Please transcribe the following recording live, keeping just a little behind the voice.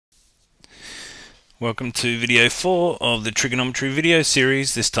Welcome to video 4 of the trigonometry video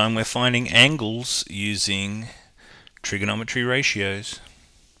series. This time we're finding angles using trigonometry ratios.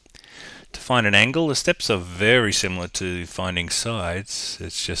 To find an angle, the steps are very similar to finding sides.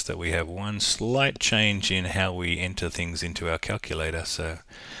 It's just that we have one slight change in how we enter things into our calculator. So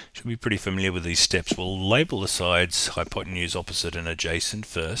should be pretty familiar with these steps. We'll label the sides hypotenuse, opposite and adjacent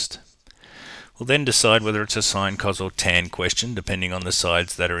first. We'll then decide whether it's a sine, cos or tan question depending on the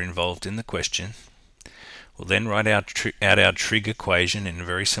sides that are involved in the question. We'll then write out our trig equation in a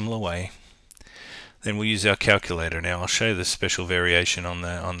very similar way. Then we'll use our calculator. Now I'll show you the special variation on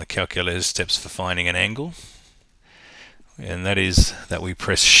the calculator steps for finding an angle, and that is that we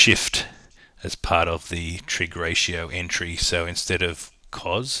press shift as part of the trig ratio entry. So instead of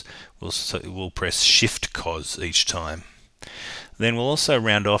cos, we'll press shift cos each time. Then we'll also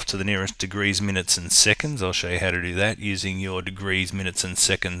round off to the nearest degrees, minutes and seconds. I'll show you how to do that using your degrees, minutes and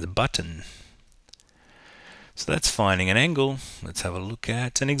seconds button. So that's finding an angle. Let's have a look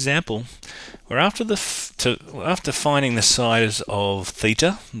at an example. We're after finding the size of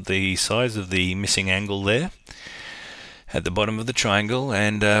theta, the size of the missing angle there at the bottom of the triangle,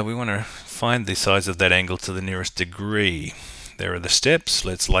 and we want to find the size of that angle to the nearest degree. There are the steps.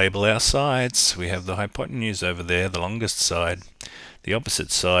 Let's label our sides. We have the hypotenuse over there, the longest side. The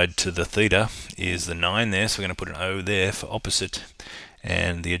opposite side to the theta is the 9 there, so we're going to put an O there for opposite,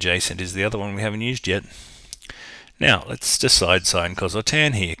 and the adjacent is the other one we haven't used yet. Now let's decide sine, cos or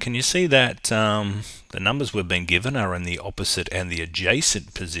tan here. Can you see that the numbers we've been given are in the opposite and the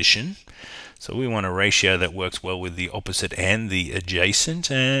adjacent position? So we want a ratio that works well with the opposite and the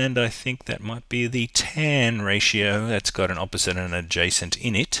adjacent, and I think that might be the tan ratio. That's got an opposite and an adjacent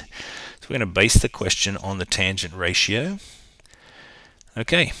in it. So we're going to base the question on the tangent ratio.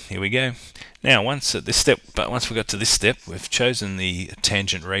 Okay, here we go. Now once we got to this step, we've chosen the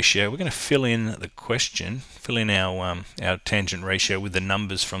tangent ratio. We're going to fill in the question, fill in our tangent ratio with the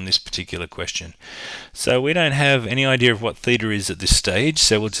numbers from this particular question. So we don't have any idea of what theta is at this stage,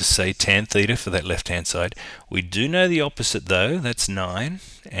 so we'll just say tan theta for that left hand side. We do know the opposite though, that's 9,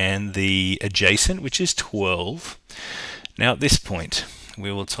 and the adjacent, which is 12. Now at this point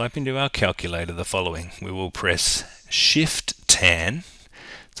we will type into our calculator the following. We will press shift tan.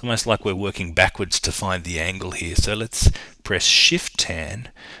 It's almost like we're working backwards to find the angle here. So let's press shift tan.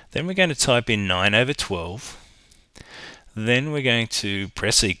 Then we're going to type in 9 over 12. Then we're going to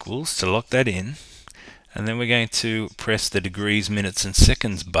press equals to lock that in. And then we're going to press the degrees, minutes and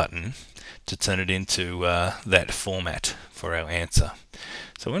seconds button to turn it into that format for our answer.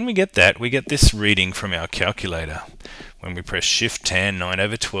 So when we get that, we get this reading from our calculator. When we press shift tan, 9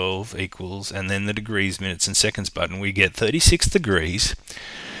 over 12 equals, and then the degrees, minutes and seconds button, we get 36 degrees,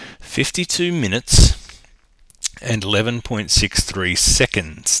 52 minutes, and 11.63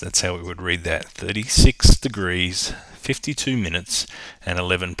 seconds. That's how we would read that. 36 degrees, 52 minutes, and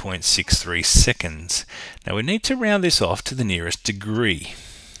 11.63 seconds. Now we need to round this off to the nearest degree.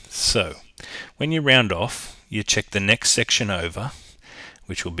 So when you round off, you check the next section over,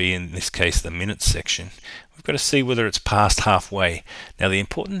 which will be in this case the minutes section. We've got to see whether it's past halfway. Now the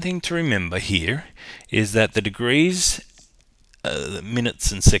important thing to remember here is that the degrees, the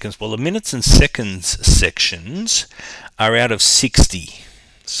minutes and seconds, well, the minutes and seconds sections are out of 60.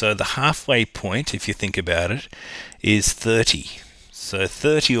 So the halfway point, if you think about it, is 30. So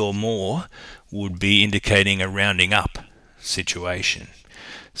 30 or more would be indicating a rounding up situation.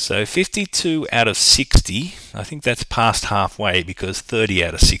 So 52 out of 60, I think that's past halfway, because 30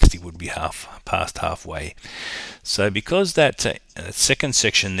 out of 60 would be past halfway. So because that second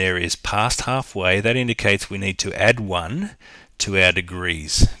section there is past halfway, that indicates we need to add 1 to our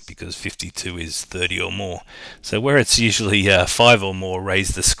degrees, because 52 is 30 or more. So where it's usually 5 or more,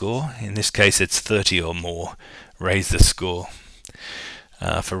 raise the score. In this case it's 30 or more, raise the score.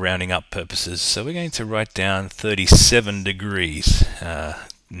 For rounding up purposes. So we're going to write down 37 degrees,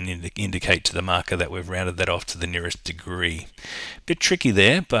 indicate to the marker that we've rounded that off to the nearest degree. Bit tricky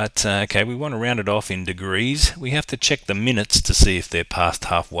there, but okay, we want to round it off in degrees. We have to check the minutes to see if they're past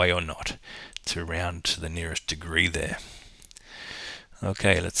halfway or not to round to the nearest degree there.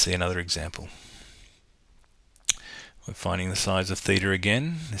 Okay, let's see another example. We're finding the size of theta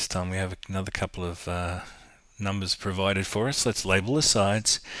again. This time we have another couple of numbers provided for us. Let's label the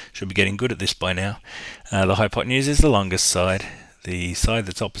sides. Should be getting good at this by now. The hypotenuse is the longest side. The side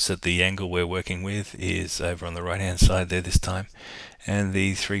that's opposite the angle we're working with is over on the right hand side there this time, and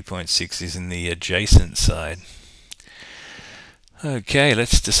the 3.6 is in the adjacent side. Okay,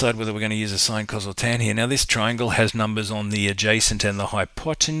 let's decide whether we're going to use a sine, cos or tan here. Now this triangle has numbers on the adjacent and the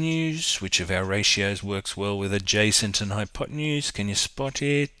hypotenuse. Which of our ratios works well with adjacent and hypotenuse? Can you spot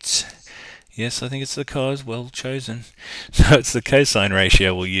it? Yes, I think it's the cos. Well chosen. So it's the cosine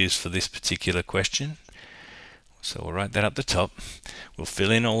ratio we'll use for this particular question. So we'll write that up the top. We'll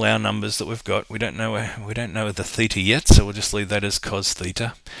fill in all our numbers that we've got. We don't know the theta yet, so we'll just leave that as cos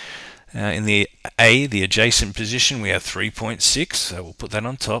theta. In the the adjacent position, we have 3.6, so we'll put that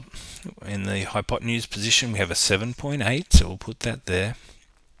on top. In the hypotenuse position, we have a 7.8, so we'll put that there.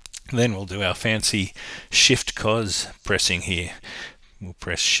 Then we'll do our fancy shift cos pressing here. We'll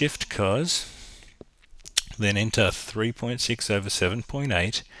press shift cos, then enter 3.6 over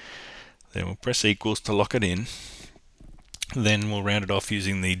 7.8. Then we'll press equals to lock it in. Then we'll round it off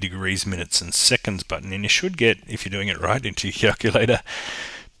using the degrees, minutes and seconds button, and you should get, if you're doing it right into your calculator,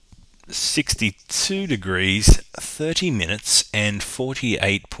 62 degrees, 30 minutes and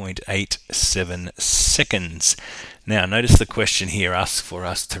 48.87 seconds. Now notice the question here asks for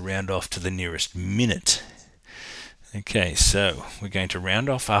us to round off to the nearest minute. Okay, so we're going to round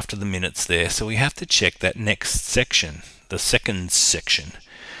off after the minutes there, so we have to check that next section, the seconds section.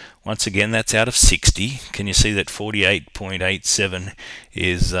 Once again, that's out of 60. Can you see that 48.87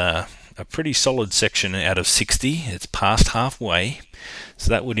 is a pretty solid section out of 60? It's past halfway. So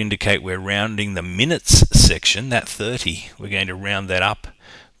that would indicate we're rounding the minutes section, that 30. We're going to round that up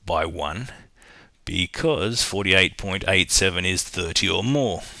by 1 because 48.87 is 30 or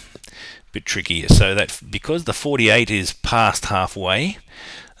more. Bit trickier. So that because the 48 is past halfway,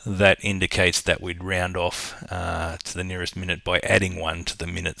 that indicates that we'd round off to the nearest minute by adding 1 to the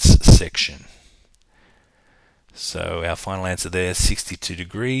minutes section. So our final answer there, 62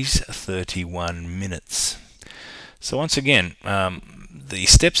 degrees, 31 minutes. So once again, the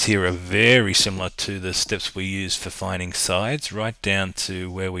steps here are very similar to the steps we use for finding sides, right down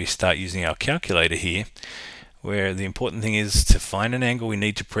to where we start using our calculator here, where the important thing is to find an angle we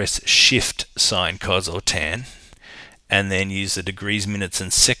need to press shift, sine, cos or tan, and then use the degrees, minutes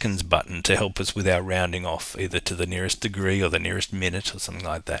and seconds button to help us with our rounding off, either to the nearest degree or the nearest minute or something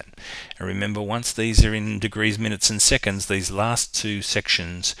like that. And remember, once these are in degrees, minutes and seconds, these last two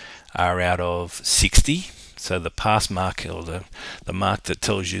sections are out of 60. So the pass mark, or the mark that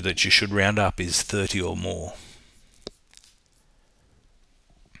tells you that you should round up, is 30 or more.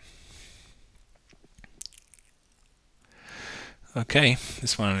 Okay,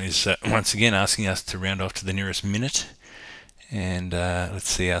 this one is once again asking us to round off to the nearest minute. And let's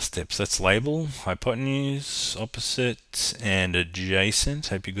see our steps. Let's label hypotenuse, opposite, and adjacent.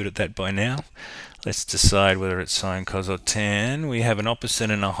 Hope you're good at that by now. Let's decide whether it's sine, cos, or tan. We have an opposite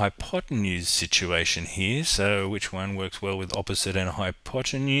and a hypotenuse situation here. So which one works well with opposite and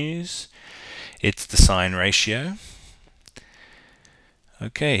hypotenuse? It's the sine ratio.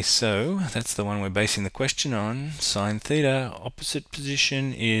 Okay, so that's the one we're basing the question on. Sine theta, opposite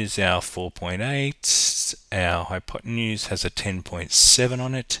position is our 4.8. Our hypotenuse has a 10.7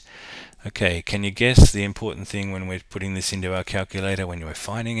 on it. Okay, can you guess the important thing when we're putting this into our calculator? When we're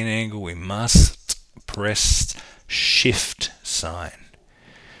finding an angle, we must press shift sine.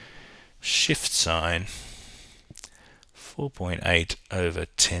 Shift sine, 4.8 over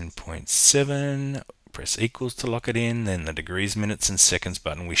 10.7. Press equals to lock it in, then the degrees, minutes and seconds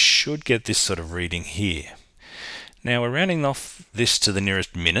button. We should get this sort of reading here. Now we're rounding off this to the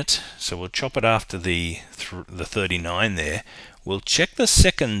nearest minute, so we'll chop it after the 39 there. We'll check the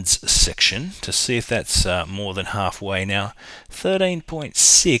seconds section to see if that's more than halfway. Now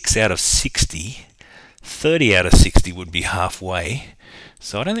 13.6 out of 60, 30 out of 60 would be halfway.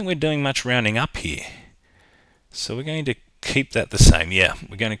 So I don't think we're doing much rounding up here. So we're going to keep that the same. Yeah,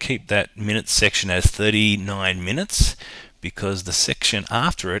 we're going to keep that minutes section as 39 minutes because the section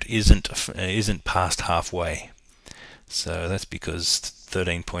after it isn't past halfway. So that's because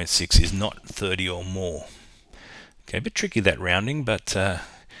 13.6 is not 30 or more. Okay, a bit tricky that rounding, but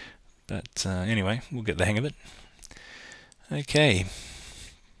anyway, we'll get the hang of it. Okay.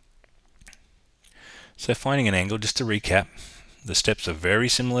 So finding an angle, just to recap, the steps are very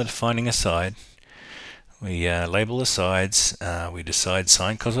similar to finding a side. We label the sides, we decide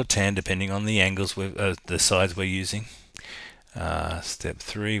sine, cos or tan depending on the angles, the sides we're using. Step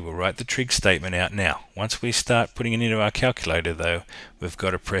 3, we'll write the trig statement out. Now, once we start putting it into our calculator though, we've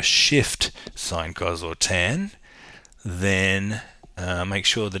got to press shift, sine, cos or tan, then make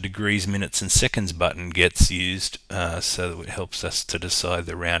sure the degrees, minutes and seconds button gets used so that it helps us to decide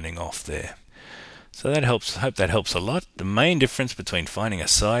the rounding off there. So that helps. I hope that helps a lot. The main difference between finding a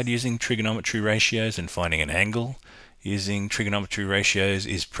side using trigonometry ratios and finding an angle using trigonometry ratios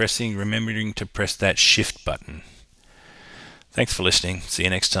is remembering to press that shift button. Thanks for listening. See you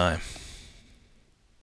next time.